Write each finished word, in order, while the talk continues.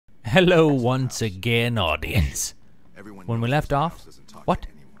Hello once again, audience. When we left off, what?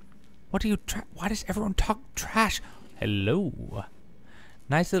 What do you? Why does everyone talk trash? Hello.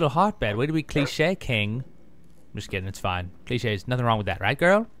 Nice little hotbed. Way to be cliche, king. I'm just kidding. It's fine. Cliches. Nothing wrong with that, right,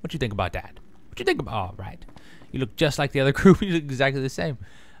 girl? What you think about that? What you think about? Oh, right. You look just like the other group. You look exactly the same.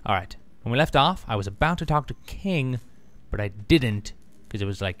 All right. When we left off, I was about to talk to King, but I didn't because it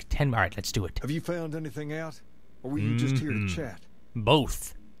was like 10. All right, let's do it. Have you found anything out, or were you just here to chat?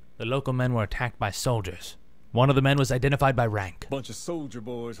 Both. The local men were attacked by soldiers. One of the men was identified by rank. Bunch of soldier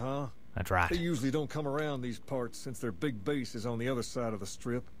boys, huh? That's right. They usually don't come around these parts since their big base is on the other side of the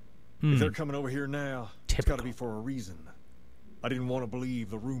strip. If they're coming over here now, it's got to be for a reason. I didn't want to believe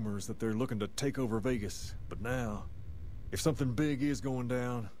the rumors that they're looking to take over Vegas, but now, if something big is going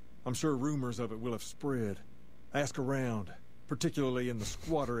down, I'm sure rumors of it will have spread. Ask around, particularly in the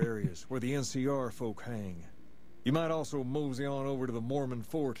squatter areas where the NCR folk hang. You might also mosey on over to the Mormon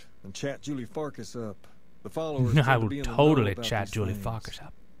fort and chat Julie Farkas up. The followers I will be in the totally know about chat these Julie things. Farkas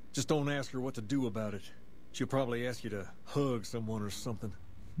up. Just don't ask her what to do about it. She'll probably ask you to hug someone or something.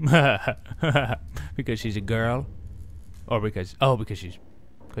 Because she's a girl, or because she's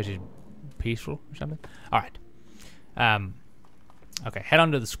peaceful or something. All right. Okay, head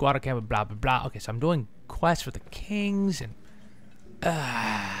on to the squatter camp. Blah blah blah. Okay, so I'm doing quests for the kings, and do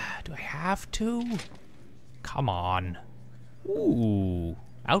I have to? Come on. Ooh,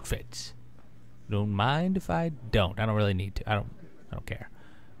 outfits. Don't mind if I don't. I don't really need to. I don't care.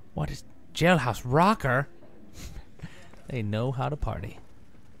 What is jailhouse rocker? They know how to party.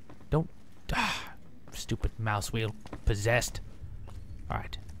 Don't. Stupid mouse wheel possessed.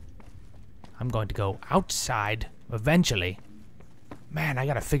 Alright. I'm going to go outside eventually. Man, I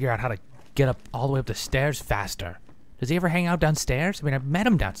gotta figure out how to get up all the way up the stairs faster. Does he ever hang out downstairs? I mean, I've met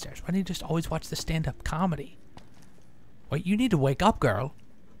him downstairs. Why don't you just always watch the stand-up comedy? Wait, you need to wake up, girl.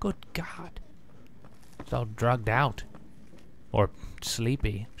 Good God. She's all drugged out. Or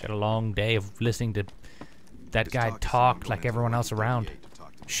sleepy. She had a long day of listening to that guy talk like everyone else around.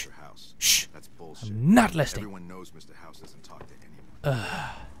 Shh. Shh. I'm not listening. Everyone knows Mr. House doesn't talk to anyone.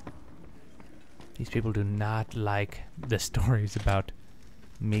 These people do not like the stories about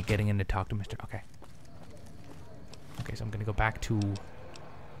me getting in to talk to Mr. Okay. Okay, so I'm gonna go back to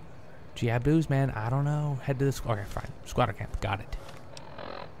Giabdo's, man. I don't know. Head to this. Okay, fine. Squatter camp. Got it.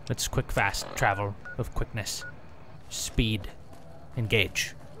 Let's quick, fast travel of quickness. Speed.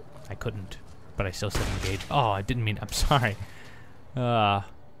 Engage. I couldn't, but I still said engage. Oh, I didn't mean. I'm sorry. I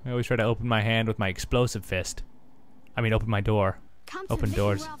always try to open my hand with my explosive fist. I mean, open my door. Open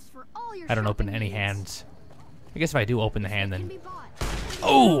doors. I don't open any hands. I guess if I do open the hand, then...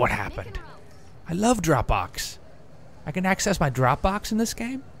 Oh, what happened? I love Dropbox. I can access my Dropbox in this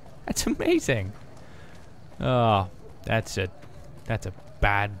game? That's amazing. Oh, that's a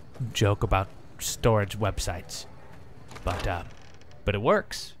bad joke about storage websites. But it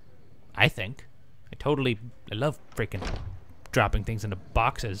works. I think. I love freaking dropping things into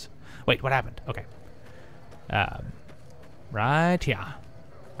boxes. Wait, what happened? Okay. Right here.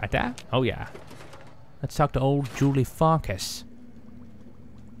 Right there? Oh, yeah. Let's talk to old Julie Farkas.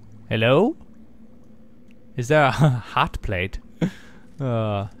 Hello? Is there a hot plate?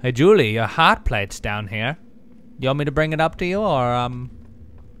 Hey, Julie, your hot plate's down here. You want me to bring it up to you, or,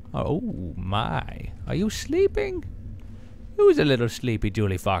 Oh, my. Are you sleeping? Who's a little sleepy,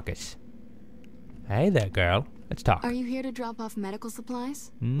 Julie Farkas? Hey there, girl. Let's talk. Are you here to drop off medical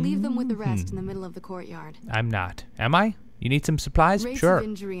supplies? Leave them with the rest in the middle of the courtyard. I'm not. Am I? You need some supplies? Rates Sure. of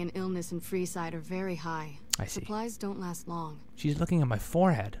injury and illness in Freeside are very high. I see. Supplies don't last long. She's looking at my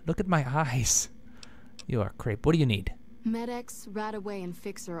forehead. Look at my eyes. You are a creep. What do you need? Med-X, Radaway, and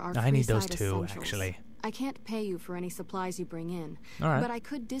Fixer are I need those Freeside two, essentials. actually. I can't pay you for any supplies you bring in, All right. but I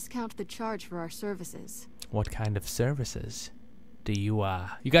could discount the charge for our services. What kind of services do you,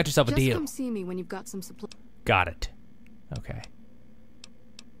 You got yourself a Just deal. come see me when you've got some supplies. Got it. Okay.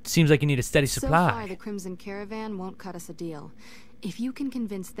 Seems like you need a steady supply. So far, the Crimson Caravan won't cut us a deal. If you can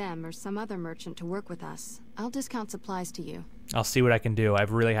convince them or some other merchant to work with us, I'll discount supplies to you. I'll see what I can do. I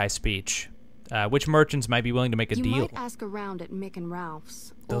have really high speech. Which merchants might be willing to make a you deal? might ask around at Mick and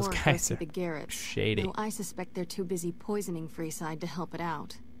Ralph's, Those or go guys see are the Garretts. shady. Though I suspect they're too busy poisoning Freeside to help it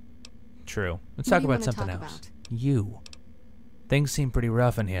out. True. Let's What talk do you about wanna something talk else. about? You. Things seem pretty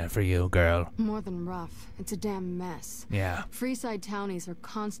rough in here for you, girl. More than rough. It's a damn mess. Yeah. Freeside townies are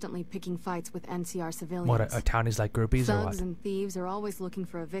constantly picking fights with NCR civilians. What, are townies like groupies or what? Thugs and thieves are always looking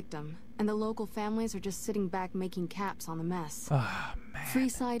for a victim, and the local families are just sitting back making caps on the mess. Oh, man.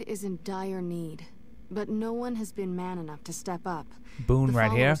 Freeside is in dire need, but no one has been man enough to step up. Boone The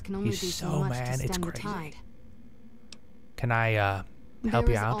right here. followers can only He's do so much to man, it's stem the crazy. tide. Can I help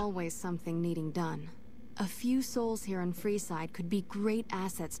you There is out? always something needing done. A few souls here in Freeside could be great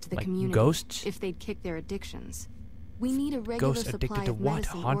assets to the Like community ghosts? if they'd kick their addictions. We need a regular Ghosts supply addicted to of what?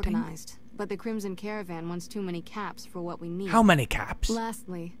 medicine Haunting? organized, but the Crimson Caravan wants too many caps for what we need. How many caps?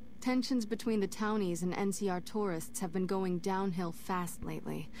 Lastly, tensions between the townies and NCR tourists have been going downhill fast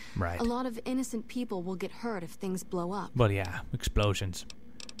lately. Right. A lot of innocent people will get hurt if things blow up. Well, yeah, explosions.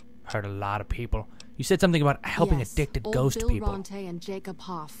 Hurt a lot of people. You said something about helping Yes, addicted old ghost Bill people. Ronte and Jacob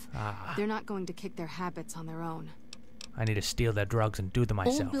Hoff. They're not going to kick their habits on their own. I need to steal their drugs and do them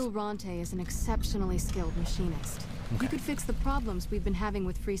myself. Old Bill Ronte is an exceptionally skilled machinist. Okay. He could fix the problems we've been having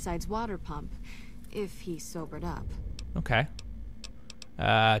with Freeside's water pump, if he sobered up. Okay.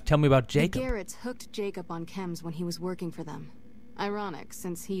 Tell me about The Jacob. Garretts hooked Jacob on chems when he was working for them. Ironic,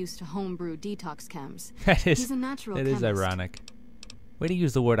 since he used to homebrew detox chems. That is, He's a natural it chemist. is ironic. Way to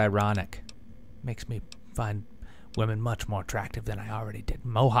use the word ironic. Makes me find women much more attractive than I already did.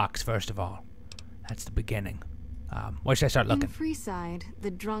 Mohawks, first of all. That's the beginning. Where should I start looking? In Freeside,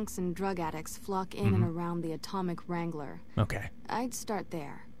 the drunks and drug addicts flock in and around the Atomic Wrangler. Okay. I'd start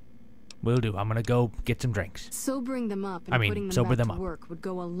there. Will do. I'm gonna go get some drinks. Sobering them up and I mean, putting them sober back them to up. work would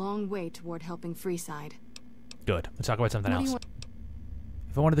go a long way toward helping Freeside. Good. Let's talk about something What do else. you want?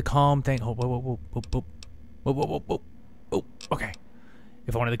 If I wanted to calm things... Oh, whoa. Okay.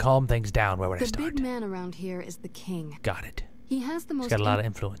 If I wanted to calm things down, where would I The start? big man around here is the king. Got it. He has the He's most... got a lot of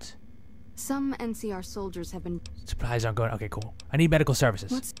influence. Some NCR soldiers have been... Supplies aren't going... Okay, cool. I need medical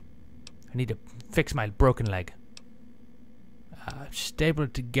services. What's... I need to fix my broken leg. Staple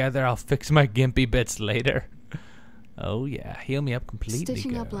it together. I'll fix my gimpy bits later. Oh, yeah. Heal me up completely,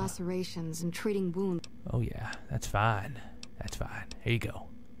 Stitching girl. up lacerations and treating wounds. Oh, yeah. That's fine. That's fine. Here you go.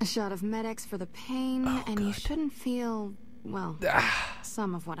 A shot of Med-X for the pain, Oh, and you good. shouldn't feel... Well,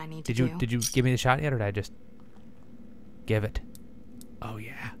 some of what I need to Did you do. did you give me the shot yet, or did I just give it? Oh,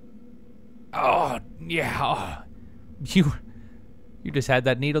 yeah. Oh, yeah. Oh. You just had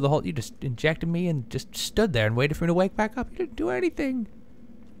that needle the whole... You just injected me and just stood there and waited for me to wake back up. You didn't do anything.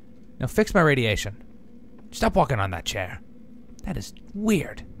 Now fix my radiation. Stop walking on that chair. That is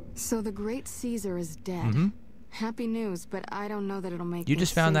weird. So the great Caesar is dead. Mm-hmm. Happy news, but I don't know that it'll make You things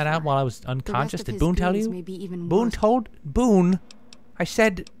just found that out safer. while I was The unconscious? rest of Did his Boone tell goons you? may be even Boone worse. told... Boone? I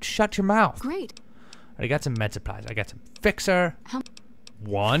said shut your mouth. Great. I got some med supplies. I got some Fixer. How-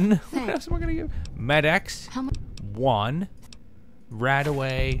 1. What Thanks. else am I going to give? Med-X. How much? 1.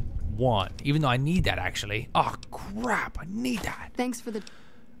 Radaway. 1. Even though I need that, actually. Oh, crap. I need that. Thanks for the...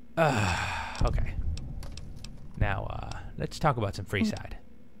 Okay. Now, let's talk about some Freeside.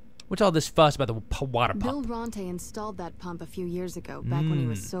 What's all this fuss about the water Bill pump? Ronte installed that pump a few years ago, back when he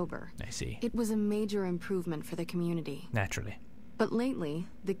was sober. I see. It was a major improvement for the community. Naturally. But lately,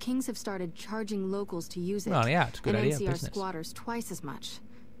 the Kings have started charging locals to use it. Well, yeah, it's a good and idea, NCR business. squatters twice as much.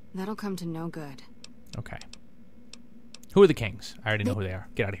 That'll come to no good. Okay. Who are the Kings? I already know who they are.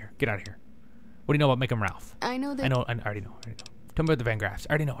 Get out of here. Get out of here. What do you know about Mick and Ralph? I know that... I already know. Tell me about the Van Graffs.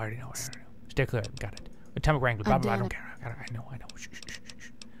 I already know. Stay clear. Got it. Atomic Wrangler. Blah, blah, blah. I don't care. I know. Shh.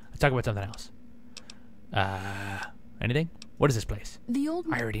 Let's talk about something else. Anything? What is this place? The old...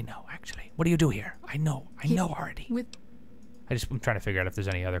 I already know, actually. What do you do here? I know already. With... I'm trying to figure out if there's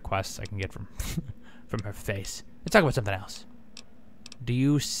any other quests I can get from from her face. Let's talk about something else. Do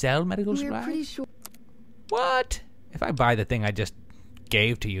you sell medical We're supplies? pretty sure... What? If I buy the thing I just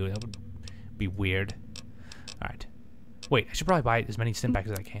gave to you, that would be weird. Alright. Wait, I should probably buy as many stim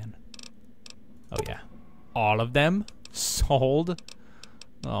packs as I can. Oh, yeah. All of them? Sold?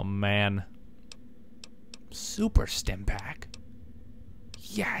 Oh, man. Super stim pack.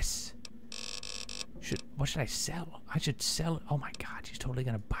 Yes. What should I sell? I should sell... Oh, my God. She's totally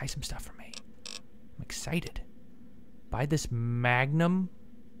going to buy some stuff for me. I'm excited. Buy this Magnum?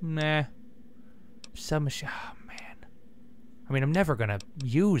 Nah. Submachine... Oh, man. I mean, I'm never going to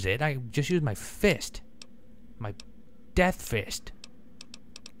use it. I just use my fist. My death fist.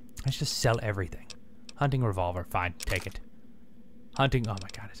 I should just sell everything. Hunting revolver. Fine. Take it. Hunting... Oh, my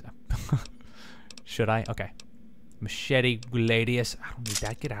God. Should I? Okay. Machete gladius. I don't need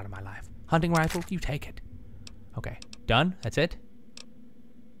that. Get out of my life. Hunting rifle. You take it. Okay. Done? That's it?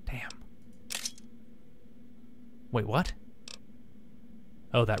 Damn. Wait, what?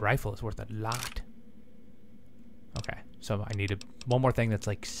 Oh, that rifle is worth a lot. Okay. So I need one more thing that's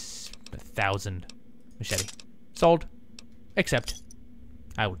like 1,000 machete. Sold. Accept.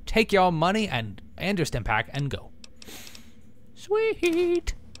 I will take your money and your stim pack and go.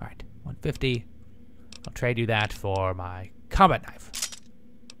 Sweet. All right. 150. I'll trade you that for my combat knife.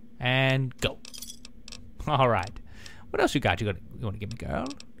 And go. All right. What else you got? You want to give me, girl?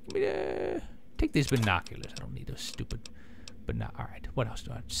 Give me take these binoculars. I don't need those stupid but not. All right. What else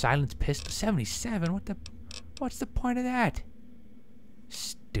do I? Silence pistol 77. What's the point of that?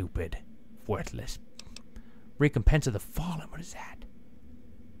 Stupid, worthless. Recompense of the fallen. What is that?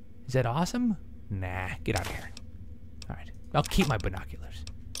 Is that awesome? Nah. Get out of here. All right. I'll keep my binoculars.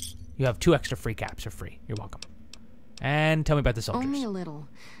 You have 2 extra free caps for free. You're welcome. And tell me about the soldiers. Only a little.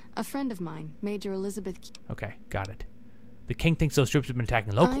 A friend of mine, Major Elizabeth. Okay, got it. The king thinks those troops have been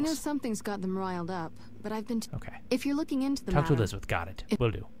attacking locals. I know something's got them riled up, but I've been. Okay. If you're looking into the Talk matter, to Elizabeth. Got it.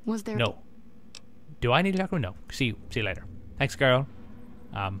 Will do. Was there? No. Do I need to talk to her? No. See you later. Thanks, Carol.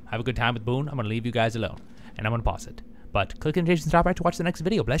 Have a good time with Boone. I'm gonna leave you guys alone, and I'm gonna pause it. But click the invitation to the top right to watch the next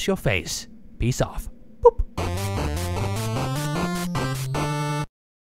video. Bless your face. Peace off. Boop.